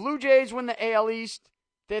 Blue Jays win the AL East.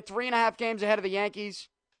 They're 3.5 games ahead of the Yankees.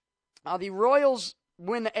 The Royals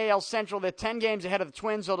win the AL Central. They're 10 games ahead of the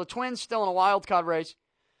Twins, so the Twins still in a wild card race.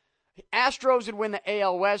 The Astros would win the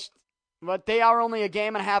AL West, but they are only a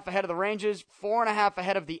game and a half ahead of the Rangers, 4.5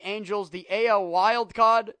 ahead of the Angels. The AL wild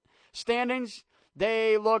card standings,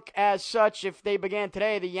 they look as such. If they began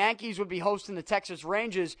today, the Yankees would be hosting the Texas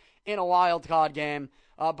Rangers in a wild card game.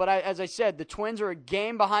 But as I said, the Twins are a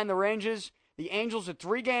game behind the Rangers. The Angels are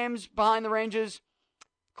 3 games behind the Rangers.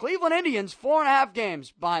 Cleveland Indians, 4.5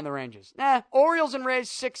 games behind the Rangers. Orioles and Rays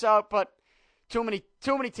 6 out, but too many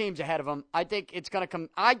teams ahead of them. I think it's going to come.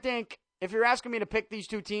 I think if you're asking me to pick these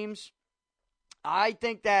two teams, I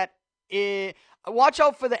think that watch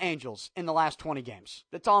out for the Angels in the last 20 games.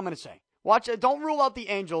 That's all I'm going to say. Don't rule out the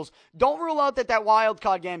Angels. Don't rule out that wild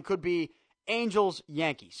card game could be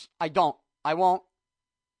Angels-Yankees. I don't. I won't.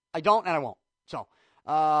 I don't, and I won't. So,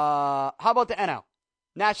 how about the NL?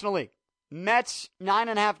 National League. Mets,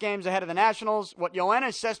 9.5 games ahead of the Nationals. What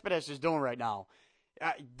Yoenis Cespedes is doing right now,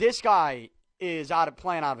 this guy is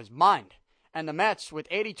playing out of his mind. And the Mets, with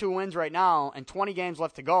 82 wins right now and 20 games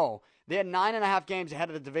left to go, they're 9.5 games ahead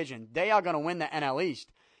of the division. They are going to win the NL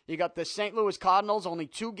East. You got the St. Louis Cardinals, only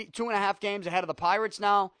 2.5 games ahead of the Pirates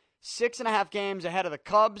now, 6.5 games ahead of the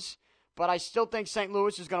Cubs, but I still think St.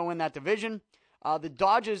 Louis is going to win that division. The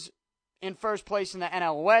Dodgers in first place in the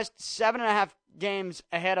NL West, 7.5 games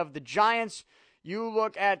ahead of the Giants. You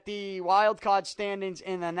look at the wild card standings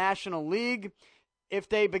in the National League. If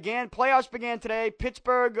playoffs began today,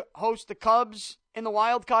 Pittsburgh hosts the Cubs in the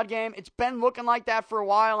wild card game. It's been looking like that for a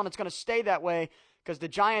while, and it's going to stay that way because the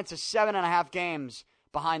Giants are 7.5 games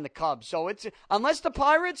behind the Cubs. So unless the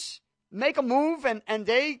Pirates make a move and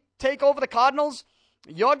they take over the Cardinals,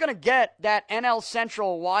 you're going to get that NL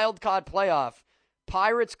Central wild card playoff.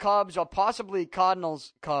 Pirates, Cubs, or possibly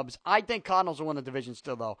Cardinals, Cubs. I think Cardinals will win the division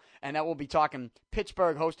still, though, and that will be talking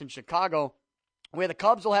Pittsburgh hosting Chicago, where the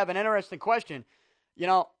Cubs will have an interesting question. You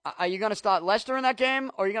know, are you going to start Lester in that game,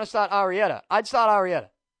 or are you going to start Arrieta? I'd start Arrieta.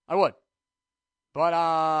 I would.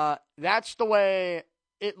 But that's the way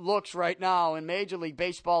it looks right now in Major League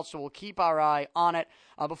Baseball, so we'll keep our eye on it.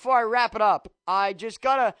 Before I wrap it up, I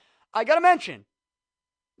gotta mention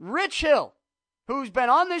Rich Hill, who's been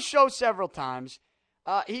on this show several times.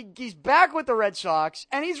 He's back with the Red Sox,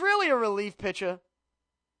 and he's really a relief pitcher.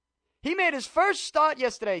 He made his first start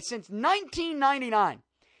yesterday since 1999.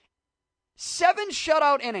 7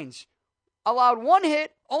 shutout innings, allowed 1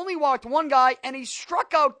 hit, only walked 1 guy, and he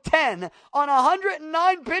struck out 10 on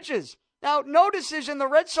 109 pitches. Now, no decision. The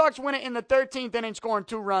Red Sox win it in the 13th inning, scoring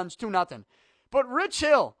 2 runs, 2-0. But Rich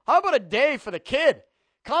Hill, how about a day for the kid?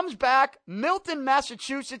 Comes back, Milton,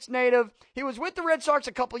 Massachusetts native. He was with the Red Sox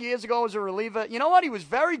a couple years ago as a reliever. You know what? He was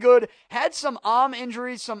very good. Had some arm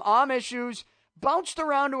injuries, some arm issues. Bounced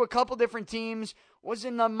around to a couple different teams. Was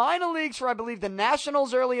in the minor leagues for, I believe, the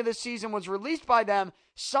Nationals earlier this season. Was released by them.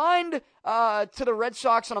 Signed to the Red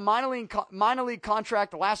Sox on a minor league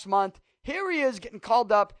contract last month. Here he is getting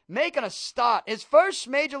called up, making a start. His first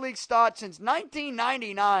major league start since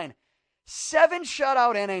 1999. 7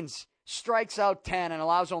 shutout innings. Strikes out 10 and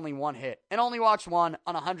allows only 1 hit. And only walks 1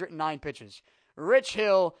 on 109 pitches. Rich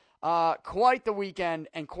Hill, quite the weekend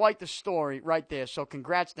and quite the story right there. So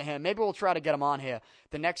congrats to him. Maybe we'll try to get him on here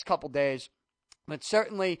the next couple days. But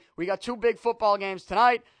certainly, we got 2 big football games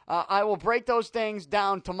tonight. I will break those things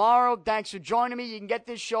down tomorrow. Thanks for joining me. You can get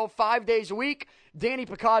this show 5 days a week.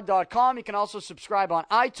 DannyPicard.com. You can also subscribe on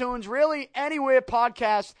iTunes. Really, anywhere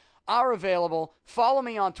podcasts are available. Follow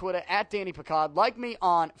me on Twitter at Danny Picard. Like me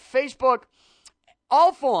on Facebook.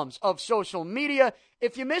 All forms of social media.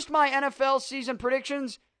 If you missed my NFL season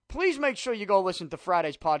predictions, please make sure you go listen to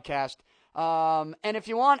Friday's podcast. And if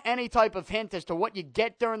you want any type of hint as to what you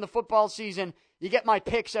get during the football season, you get my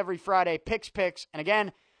picks every Friday. Picks. And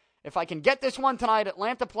again, if I can get this one tonight,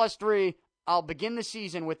 Atlanta +3, I'll begin the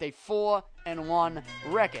season with a 4-1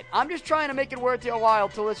 record. I'm just trying to make it worth your while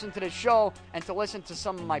to listen to this show and to listen to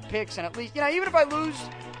some of my picks. And at least, even if I lose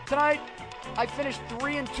tonight, I finish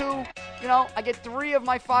 3-2. I get 3 of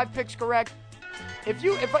my 5 picks correct. If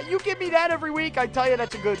you give me that every week, I tell you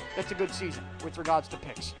that's a good season with regards to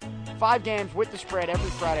picks. 5 games with the spread every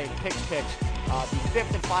Friday. Picks. The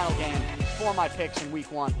 5th and final game for my picks in Week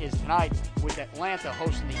 1 is tonight with Atlanta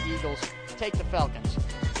hosting the Eagles. Take the Falcons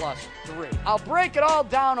 +3. I'll break it all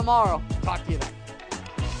down tomorrow. Talk to you then.